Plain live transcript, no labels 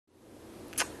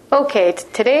Okay,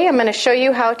 today I'm going to show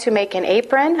you how to make an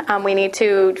apron. We need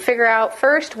to figure out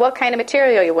first what kind of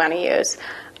material you want to use.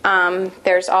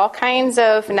 There's all kinds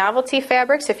of novelty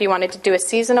fabrics. If you wanted to do a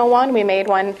seasonal one, we made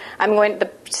one. The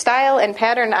style and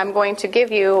pattern I'm going to give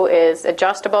you is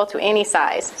adjustable to any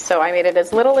size. So I made it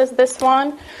as little as this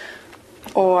one,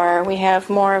 or we have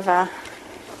more of a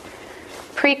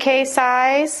pre-K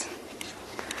size,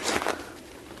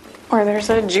 or there's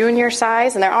a junior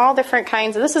size, and they're all different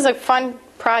kinds. This is a fun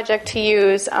project to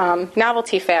use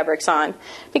novelty fabrics on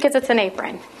because it's an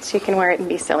apron, so you can wear it and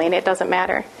be silly, and it doesn't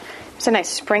matter. It's a nice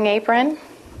spring apron.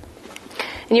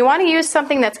 And you want to use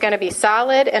something that's going to be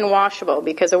solid and washable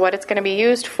because of what it's going to be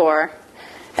used for.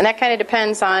 And that kind of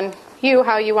depends on you,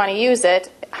 how you want to use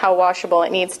it, how washable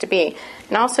it needs to be.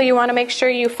 And also you want to make sure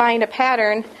you find a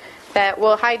pattern that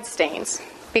will hide stains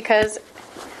because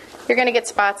you're going to get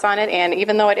spots on it, and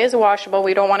even though it is washable,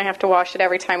 we don't want to have to wash it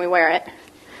every time we wear it.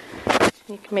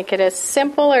 You can make it as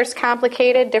simple or as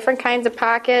complicated, different kinds of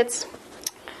pockets.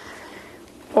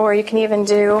 Or you can even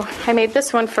do, I made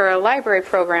this one for a library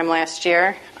program last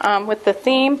year with the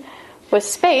theme was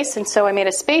space, and so I made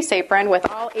a space apron with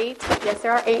all 8, yes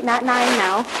there are 8, not 9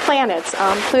 now, planets.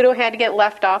 Pluto had to get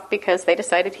left off because they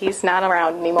decided he's not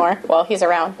around anymore. Well, he's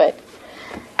around, but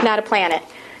not a planet.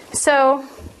 So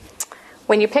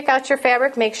when you pick out your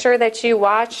fabric, make sure that you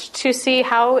watch to see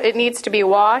how it needs to be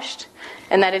washed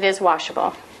and that it is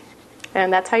washable.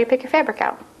 And that's how you pick your fabric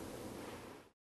out.